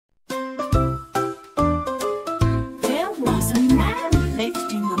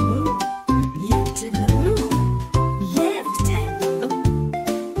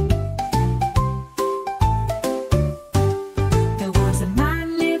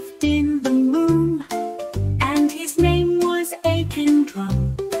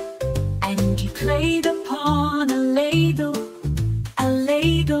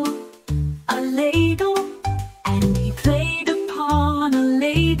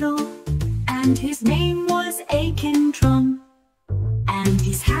and his name was Aiken Drum. And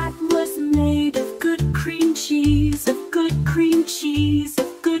his hat was made of good cream cheese, of good cream cheese, of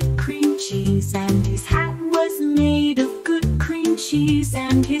good cream cheese. And his hat was made of good cream cheese,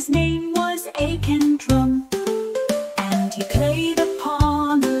 and his name was Aiken Drum. And he played a